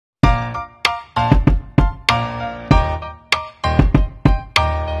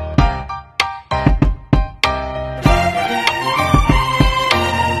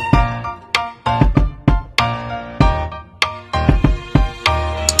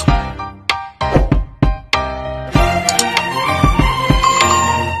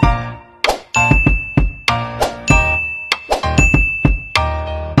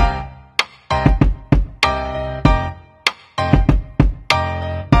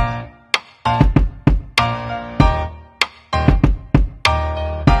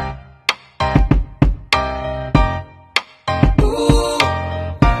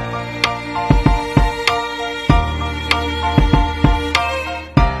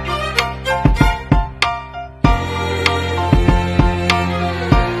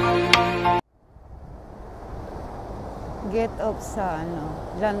stop sa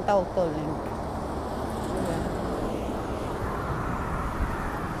Lantau tolling. Ayan.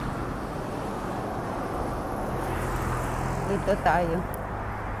 Dito tayo.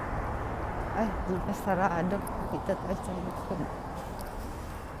 Ay, nakasarado. Dito tayo sa likod.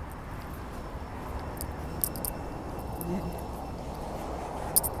 Ayan.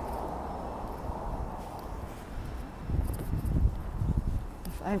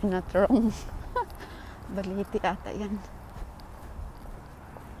 If I'm not wrong. Baliti ata yan.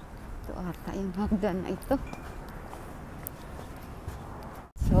 Ito ata yung hagdan na ito.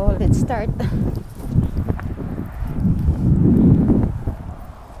 So, let's start.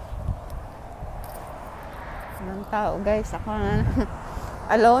 Walang tao guys. Ako na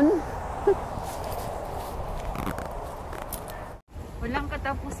alone. Walang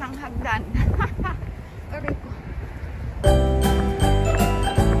katapusang hagdan. Aray ko.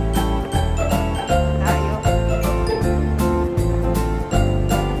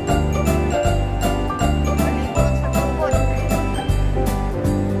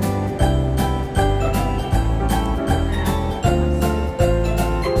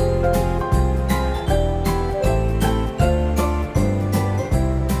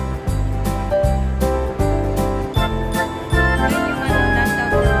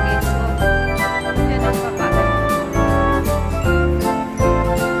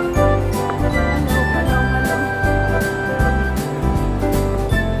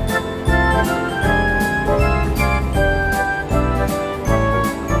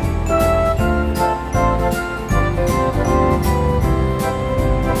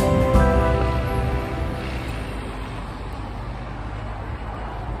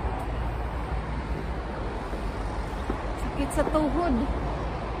 Sa tuhod.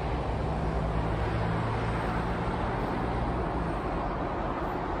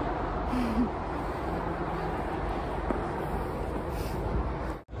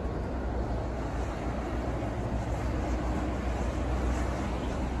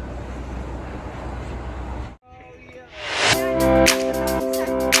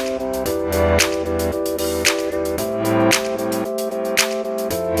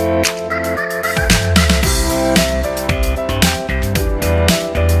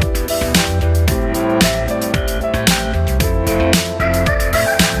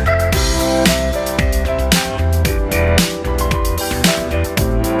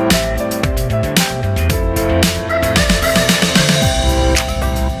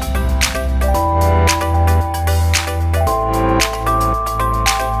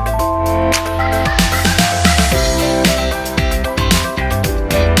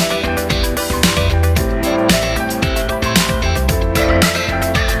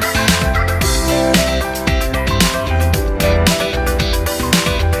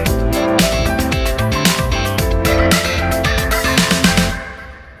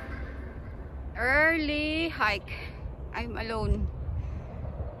 Hike. I'm alone.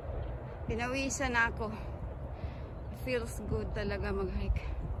 Pinawisan ako. Feels good talaga mag-hike.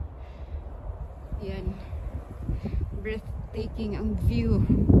 Yan. Breathtaking ang view.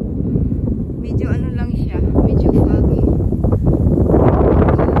 Medyo ano lang siya. Medyo foggy.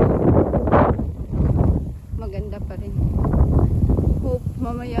 Maganda pa rin. Hope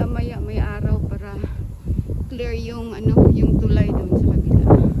mamaya-maya may araw para clear yung yung tulay doon sa kabila.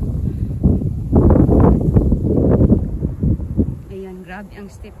 Grabe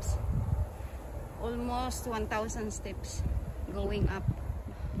ang steps. Almost 1,000 steps going up.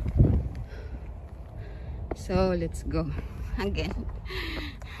 So, let's go again.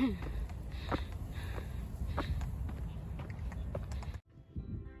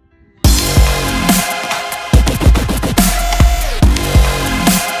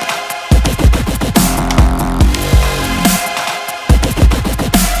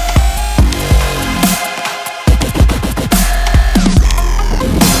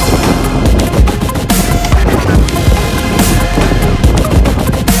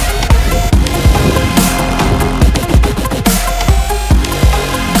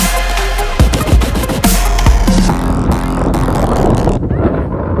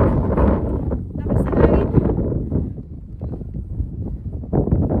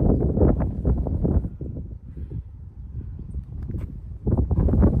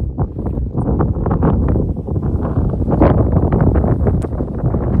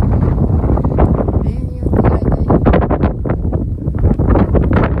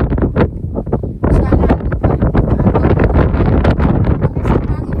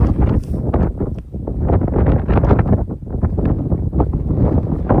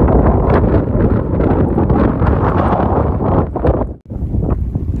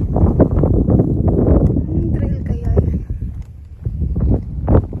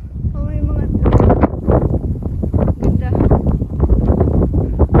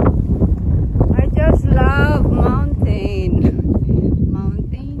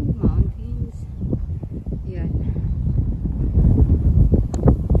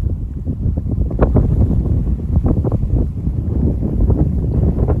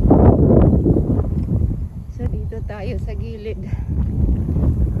 gilid.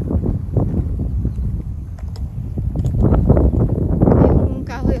 Yung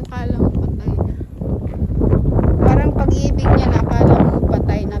kahoy akala mo patay na. Parang pag-ibig niya na akala mo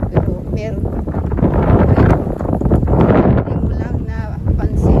patay na pero meron. Hindi mo lang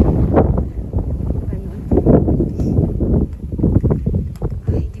napansin. Ganun.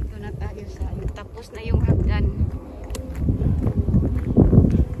 Ay, dito na tayo sa tapos na yung hagdan.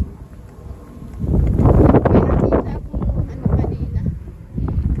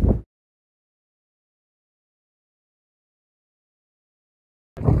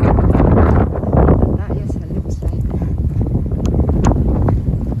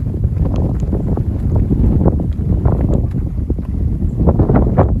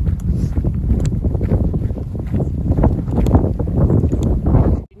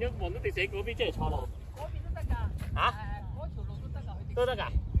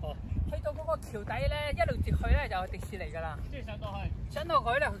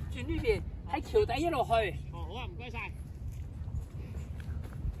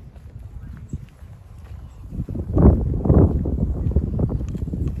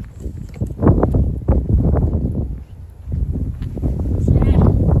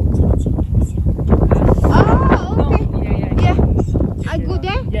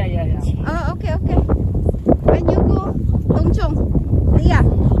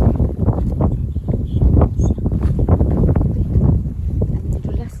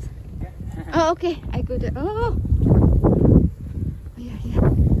 Okay, I go there. Oh, yeah.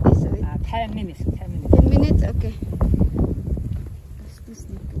 I saw it. 10 minutes. 10 minutes. 10 minutes, okay.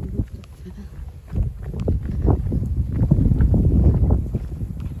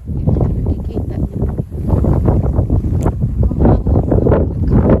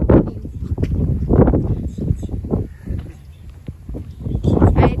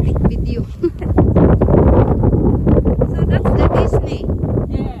 I take video. So that's the Disney.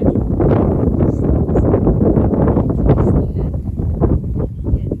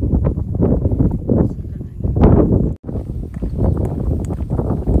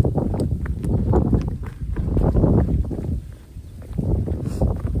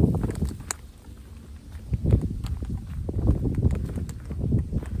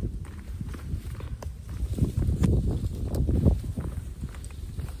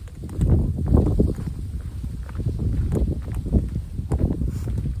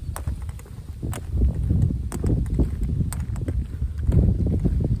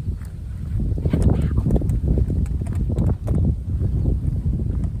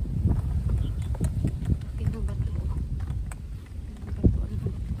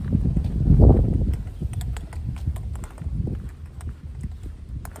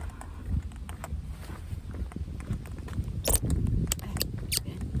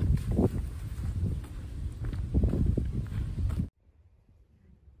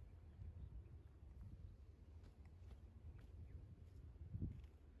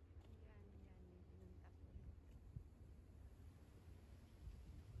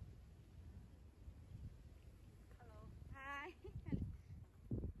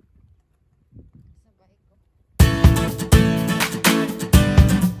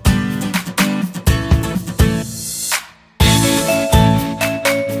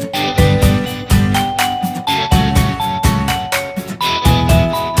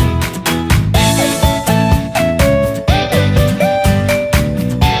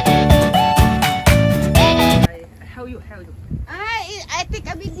 I take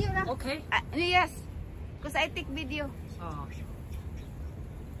a video na. Okay. Yes, because I take video. Oh.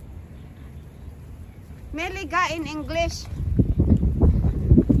 Meliga in English.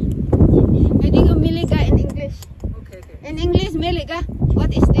 Pwede ko Meliga in English. Okay. In English, Meliga. What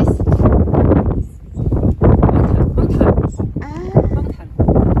is this?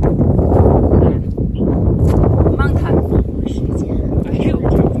 Mountain. Hill.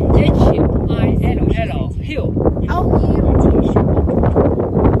 H-I-L-L. Hill. Oh, here.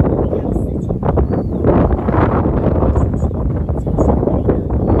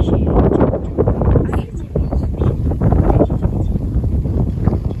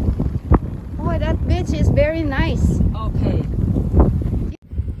 Oh, that beach is very nice. Okay.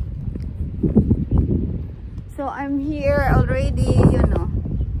 So I'm here already, you know.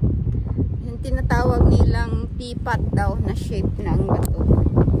 Yung tinatawag nilang teapot daw na shape ng bato.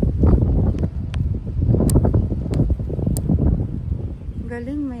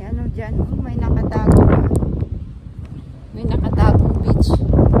 Galing, may ano dyan. Oh, may nakatago. May nakatagong beach.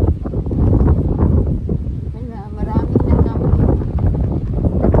 May maraming nakamay.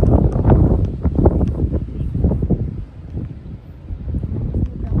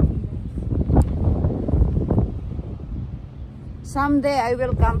 Someday I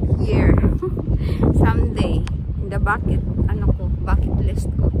will come here. Someday. In the bucket list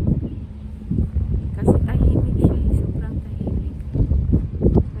ko. Kasi tahimik siya. Sobrang tahimik.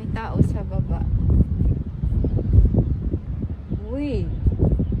 May tao sa baba. Uy.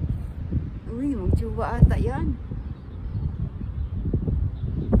 Uy, magtsuwa ata yan.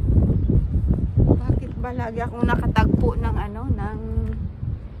 Bakit ba lagi akong nakatagpo ng ng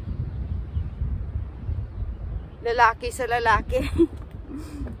lalaki sa lalaki?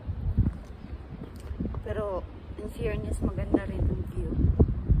 Pero in fairness, maganda rin ang view.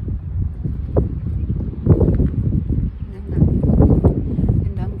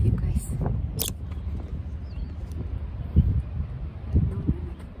 Ganda ang view, guys.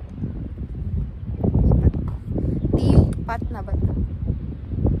 Tipat na ba ito?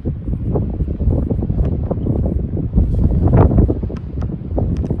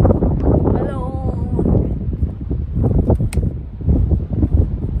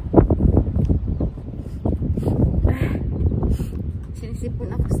 Sinisipon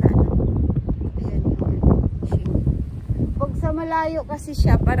ako sa ayan yung pag sa malayo kasi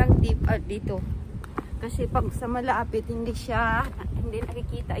siya parang deep dito kasi pag sa malapit hindi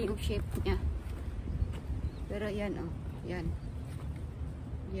nakikita yung shape niya, pero yan yan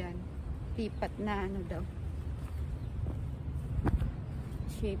tipat na daw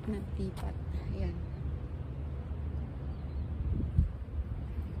shape ng tipat. Ayan,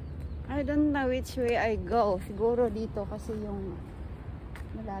 I don't know which way I go. Siguro dito kasi yung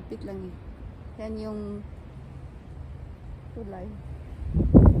malapit lang eh. Yan yung tulay.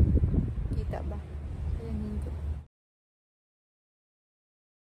 Kita ba?